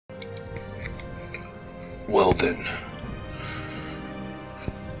Well then,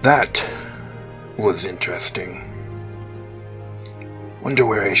 that was interesting. Wonder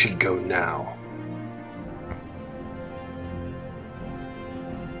where I should go now.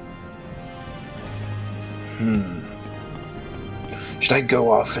 Should I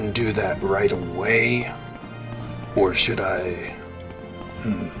go off and do that right away? Or should I...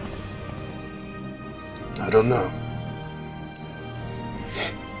 I don't know.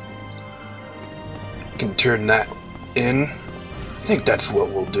 Can turn that in. I think that's what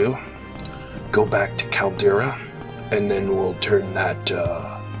we'll do. Go back to Caldera, and then we'll turn that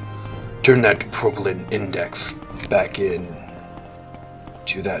propylene index back in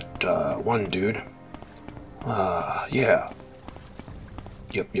to that one dude. Yeah.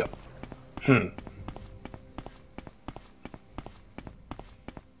 Yep.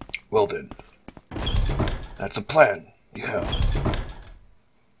 Well then, that's a plan. Yeah.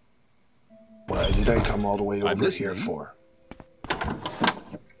 Why did I come all the way over here for?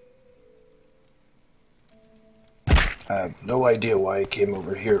 I have no idea why I came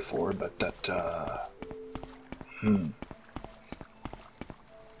over here for, but that,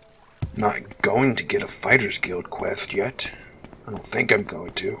 Not going to get a Fighters Guild quest yet. I don't think I'm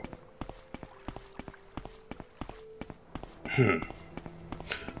going to.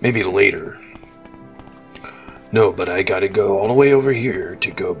 Maybe later. No, but I gotta go all the way over here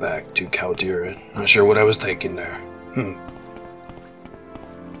to go back to Caldera. Not sure what I was thinking there.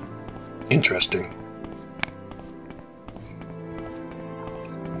 Interesting.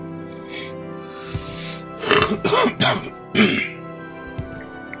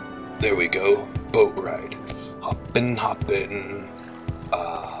 There we go. Boat ride. Hoppin'.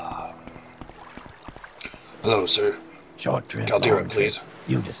 Hello, sir. Short trip. Caldera, please.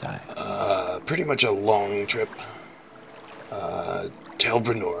 You decide. Pretty much a long trip.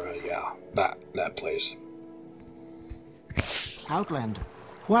 Telbranora, yeah. That place. Outlander,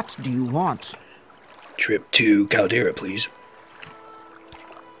 what do you want? Trip to Caldera, please.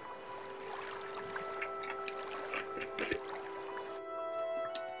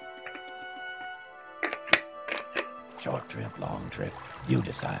 Short trip, long trip. You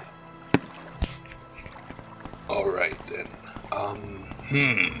decide. Alright then.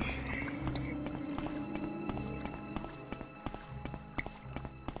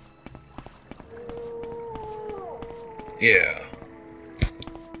 Yeah.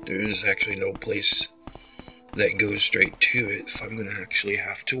 There's actually no place that goes straight to it, so I'm gonna actually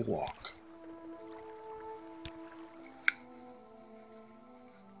have to walk.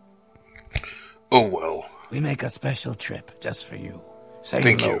 Oh well. We make a special trip just for you. Say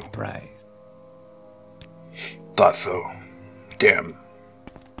Thank low you. price. Thought so. Damn.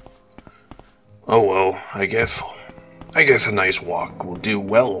 Oh well, I guess a nice walk will do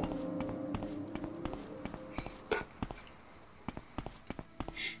well.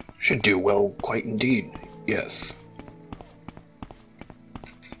 Should do well quite indeed, yes.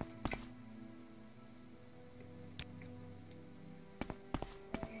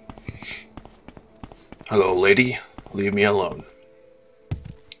 Hello, lady. Leave me alone.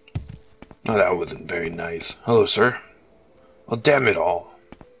 Oh, that wasn't very nice. Hello, sir. Well, damn it all.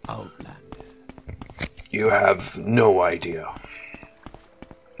 Outlander. You have no idea.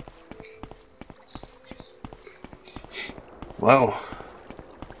 Well,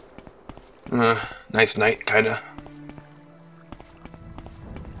 nice night, kinda.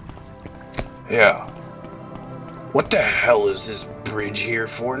 Yeah. What the hell is this bridge here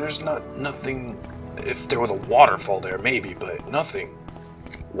for? There's nothing. If there was a waterfall there, maybe, but nothing.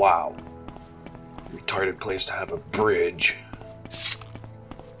 Wow. Retarded place to have a bridge.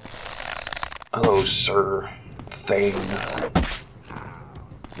 Hello, sir. Thing.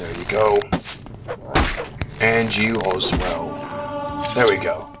 There you go. And you as well. There we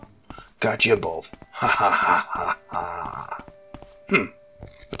go. Got you both. Ha ha ha ha ha.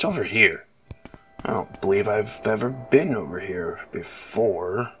 What's over here? I don't believe I've ever been over here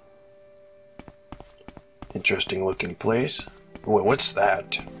before. Interesting looking place. Wait, what's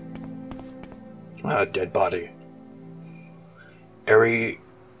that? Ah, dead body. Airy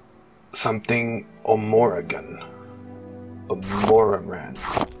something Omoran. Omoran.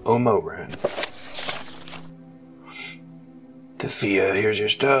 To see ya, here's your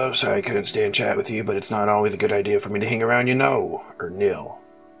stuff. Sorry I couldn't stay and chat with you, but it's not always a good idea for me to hang around, you know. Or nil.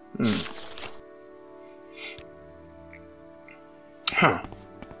 Huh.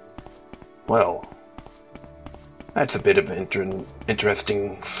 Well, that's a bit of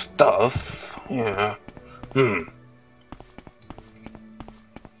interesting stuff. Yeah. Oh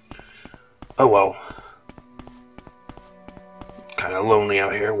well. Kinda lonely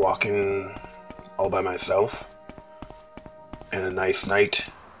out here walking all by myself. And a nice night.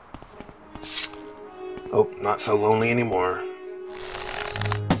 Oh, not so lonely anymore.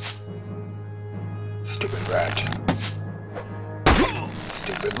 Stupid rat.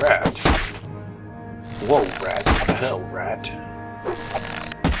 Stupid rat. Whoa, rat. What the hell, rat?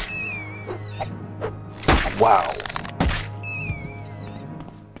 Wow.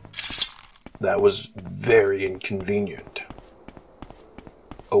 That was very inconvenient.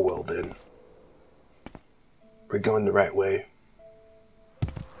 Oh well then. We're going the right way.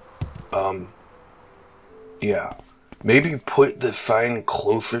 Yeah. Maybe put the sign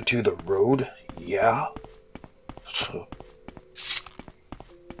closer to the road? Yeah?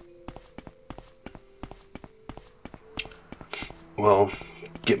 Well,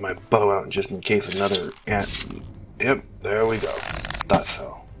 get my bow out just in case another ant... Yep, there we go. Thought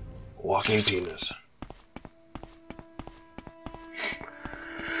so. Walking penis.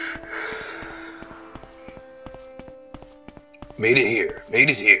 Made it here.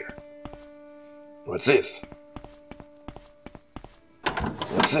 Made it here. What's this?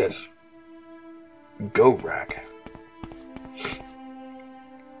 What's this? Go rack.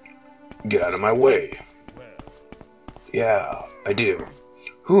 Get out of my way. Yeah, I do.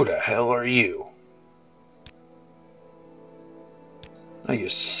 Who the hell are you? Now you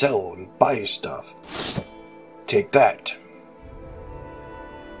sell and buy stuff. Take that.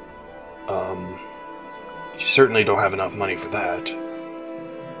 You certainly don't have enough money for that.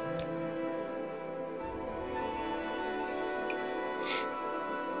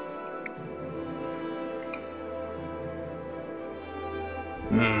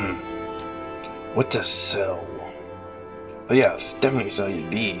 What to sell? Oh yes, definitely sell you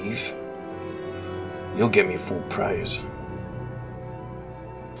these. You'll get me full price.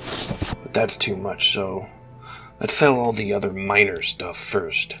 But that's too much, so let's sell all the other minor stuff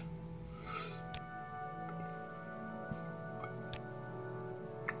first.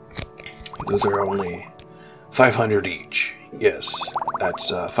 Those are only 500 each. Yes, that's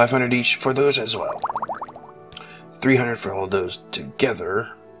 500 each for those as well. 300 for all those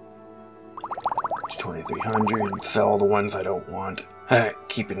together. 2,300. Sell all the ones I don't want.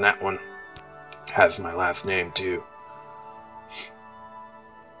 Keeping that one. Has my last name too.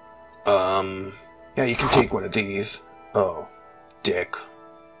 Yeah, you can take one of these. Oh, dick.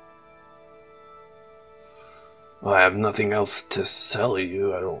 Well, I have nothing else to sell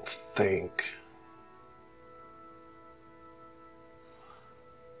you, I don't think.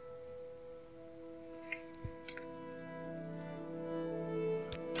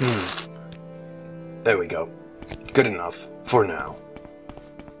 There we go. Good enough, for now.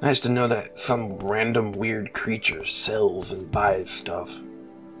 Nice to know that some random weird creature sells and buys stuff.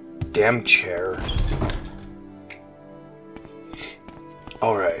 Damn chair.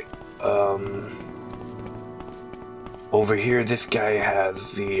 Alright, over here, this guy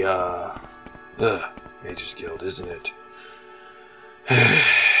has the, Mage's Guild, isn't it?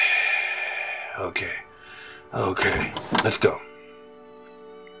 Okay, let's go.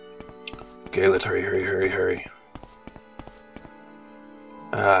 Okay, let's hurry.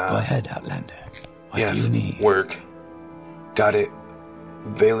 Go ahead, Outlander. What do you need? Work. Got it.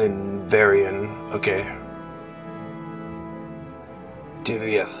 Varian. Okay.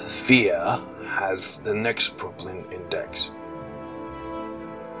 Diviathia has the next Proplin Index.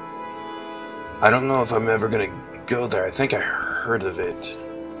 I don't know if I'm ever gonna go there. I think I heard of it.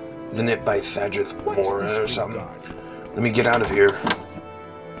 Isn't it by Sadrith Mora or something? Let me get out of here.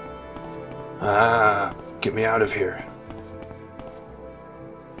 Get me out of here.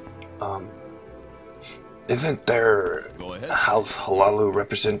 Isn't there a House Halalu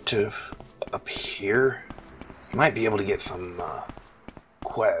representative up here? Might be able to get some,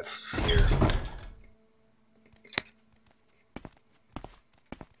 quests here.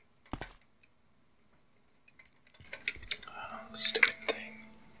 Stupid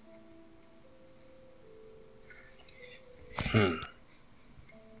thing.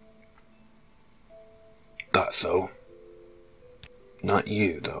 Thought so. Not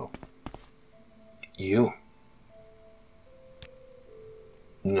you, though. You?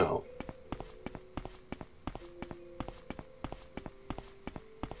 No.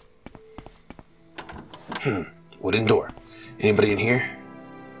 Wooden door. Anybody in here?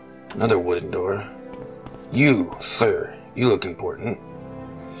 Another wooden door. You, sir. You look important.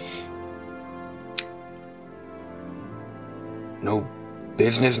 No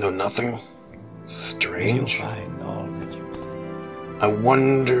business, no nothing. Strange. You'll find all that you seek. I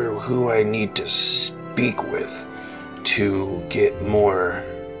wonder who I need to speak with to get more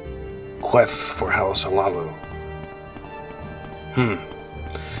quests for House Halalu.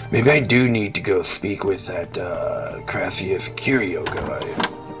 Maybe I do need to go speak with that Crassius Curio guy.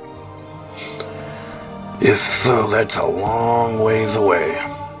 If so, that's a long ways away.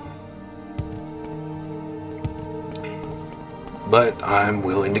 But I'm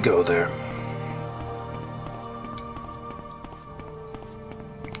willing to go there.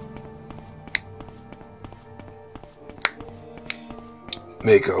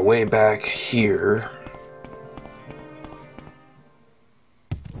 Make our way back here.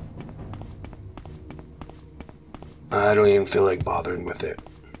 I don't even feel like bothering with it.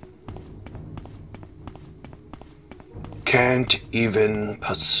 Can't even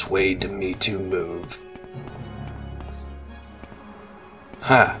persuade me to move.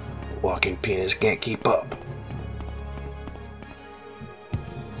 Ha! Walking penis can't keep up.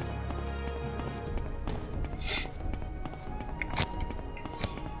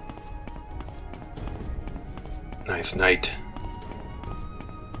 Nice night.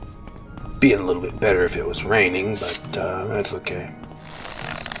 Be a little bit better if it was raining, but that's okay.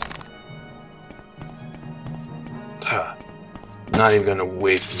 Huh. Not even gonna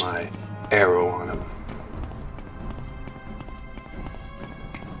waste my arrow on him.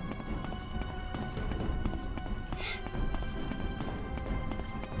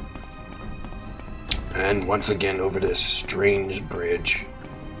 And once again over this strange bridge.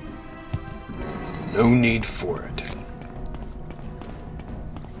 No need for it.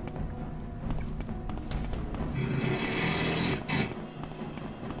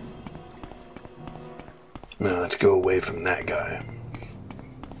 Now let's go away from that guy.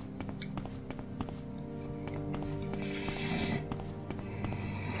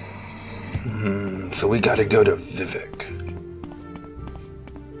 So we gotta go to Vivek.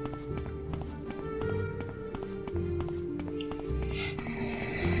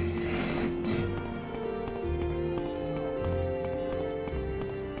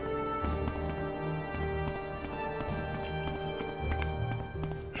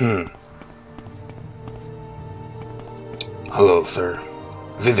 Hello, sir.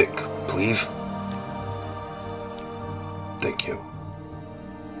 Vivek, please. Thank you.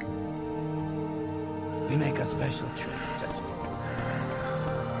 We make a special trip just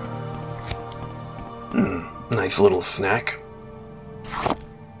for Nice little snack.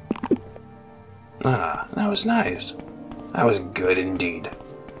 Ah, that was nice. That was good indeed.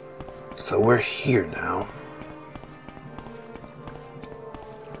 So we're here now.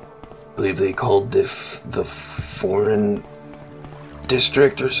 I believe they called this the foreign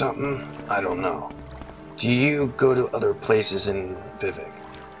district or something? I don't know. Do you go to other places in Vivek?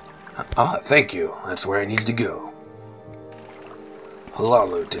 Ah, thank you. That's where I need to go.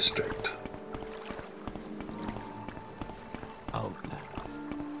 Halalo district. outlet.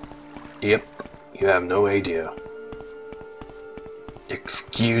 Yep, you have no idea.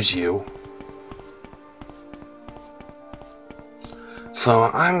 Excuse you. So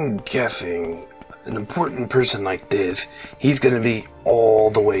I'm guessing an important person like this, he's gonna be all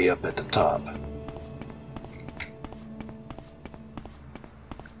the way up at the top.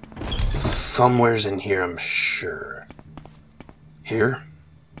 Somewhere's in here, I'm sure. Here?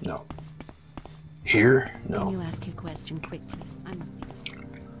 No. Here? No. Can you ask your question quickly? I must be.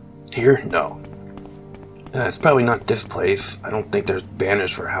 Here? No. It's probably not this place. I don't think there's banners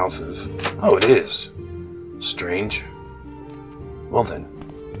for houses. Oh, it is. Strange. Well then.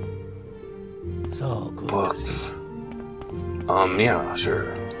 So good. Books. Yeah,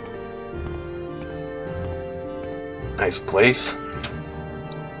 sure. Nice place.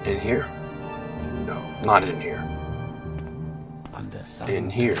 In here? No, not in here. Under sun In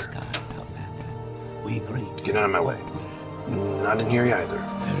here. sky, Outlander. We greet. Get out of my way. Not in here either.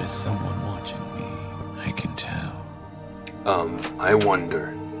 There is someone watching me. I can tell. I wonder.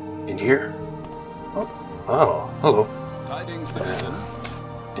 In here? Oh, hello. Tidings, citizen.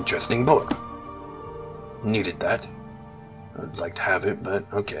 Interesting book. Needed that. I'd like to have it, but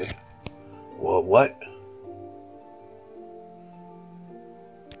okay. Well, what?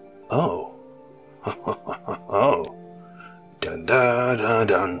 Oh. Oh. Dun dun dun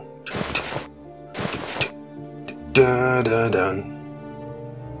dun. Dun dun dun.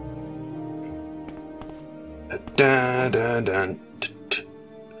 Dun dun dun.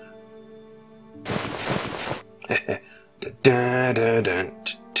 Dun dun dun.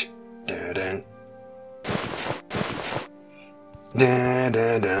 Dun dun. Dun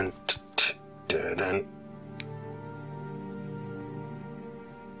dun dun. Dun dun.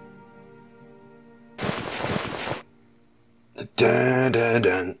 Dun dun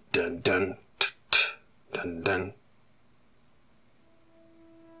dun dun dun dun dun.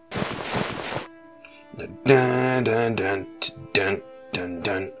 Dun dun dun dun dun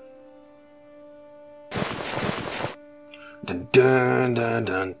dun. Dun dun dun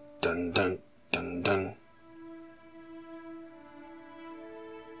dun dun dun dun dun.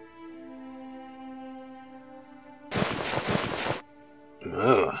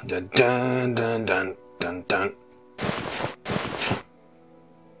 Oh, dun dun dun dun dun dun.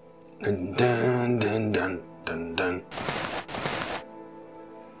 Dun dun dun dun dun dun.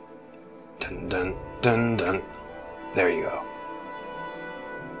 Dun dun dun dun. There you go.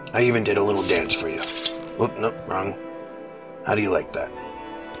 I even did a little dance for you. Oop, nope, wrong. How do you like that?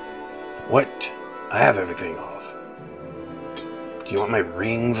 What? I have everything off. Do you want my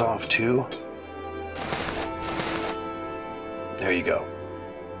rings off too? There you go.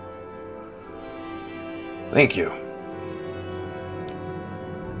 Thank you.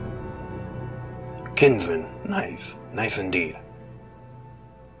 Kinsman. Nice. Nice indeed.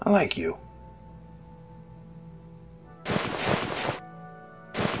 I like you.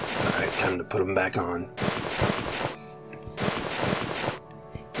 Alright, time to put them back on.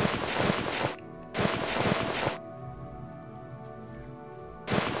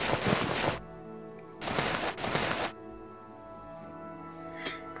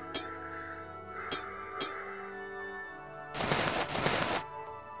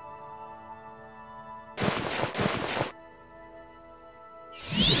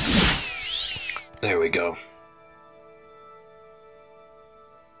 There we go.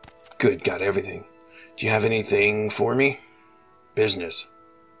 Good, got everything. Do you have anything for me? Business.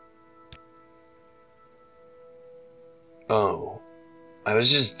 Oh, I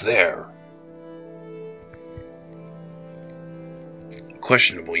was just there.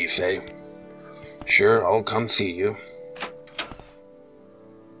 Questionable, you say? Sure, I'll come see you.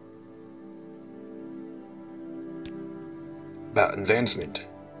 About advancement.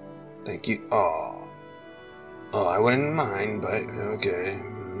 Thank you. Oh, I wouldn't mind, but okay.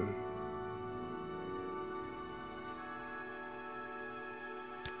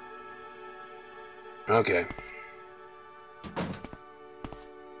 Okay.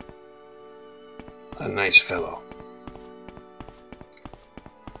 A nice fellow.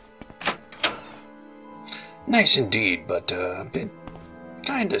 Nice indeed, but a bit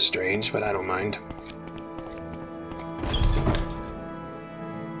kinda strange, but I don't mind.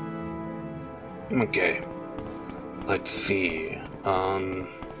 Okay. Let's see. Well,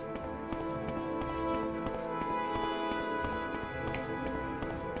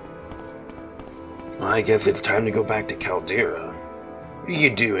 I guess it's time to go back to Caldera. What are you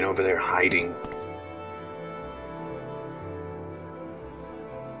doing over there hiding?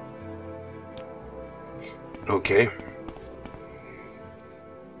 Okay.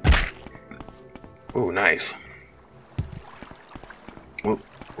 Oh, nice. Well,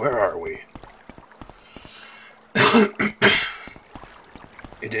 where are we?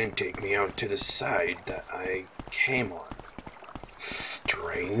 It didn't take me out to the side that I came on.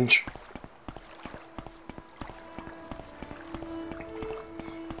 Strange.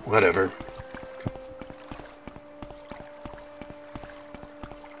 Whatever.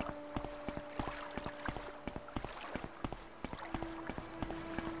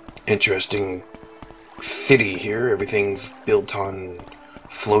 Interesting city here. Everything's built on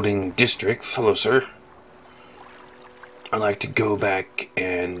floating districts. Hello, sir. I'd like to go back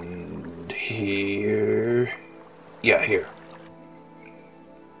and here. Yeah, here.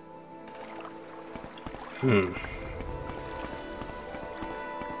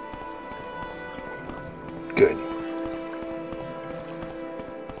 Good.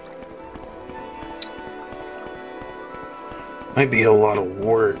 Might be a lot of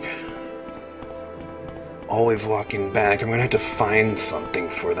work. Always walking back. I'm gonna have to find something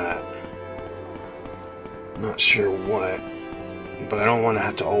for that. Not sure what, but I don't want to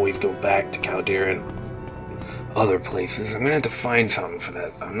have to always go back to Caldera and other places. I'm gonna have to find something for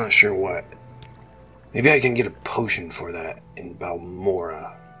that. I'm not sure what. Maybe I can get a potion for that in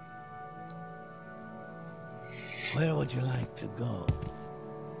Balmora. Where would you like to go?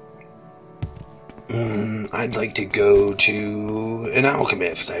 I'd like to go to an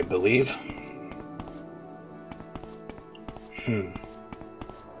alchemist, I believe.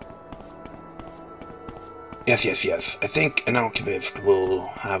 Yes. I think an alchemist will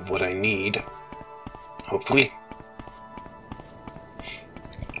have what I need. Hopefully.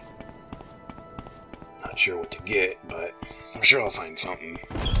 Not sure what to get, but I'm sure I'll find something.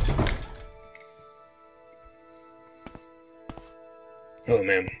 Hello,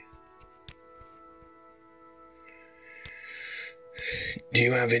 ma'am. Do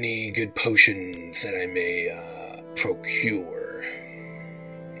you have any good potions that I may procure?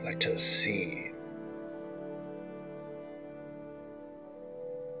 I'd like to see.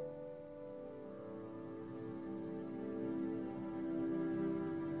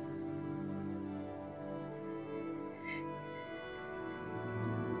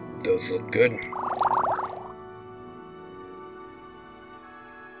 Those look good.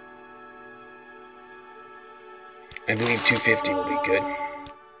 I believe 250 will be good.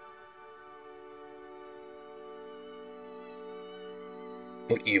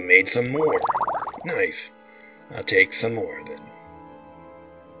 Oh, you made some more. Nice. I'll take some more then.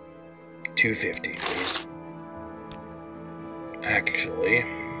 250, please. Actually...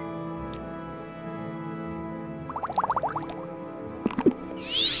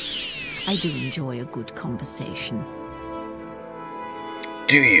 I do enjoy a good conversation.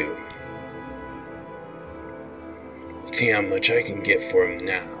 Do you? See how much I can get for him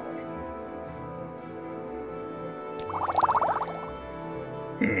now.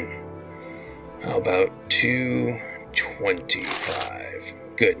 How about 225?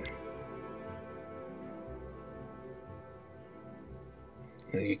 Good.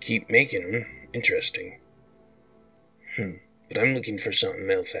 Well, you keep making them. Interesting. But I'm looking for something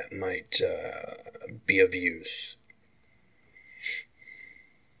else that might be of use.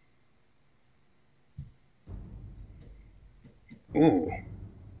 Ooh.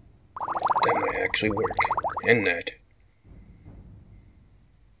 That might actually work. And that.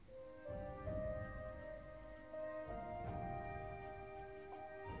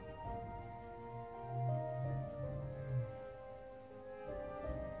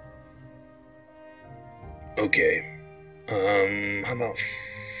 Okay. How about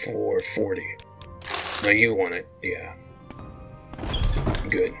 440? No, you want it. Yeah.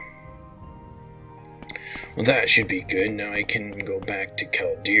 Good. Well, that should be good. Now I can go back to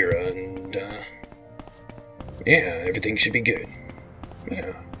Caldera and, yeah, everything should be good.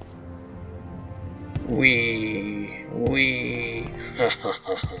 Yeah. Ha ha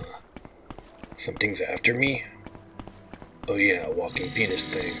ha ha. Something's after me? Oh yeah, walking penis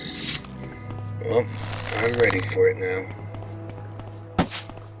thing. Well, I'm ready for it now.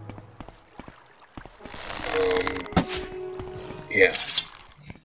 Yeah.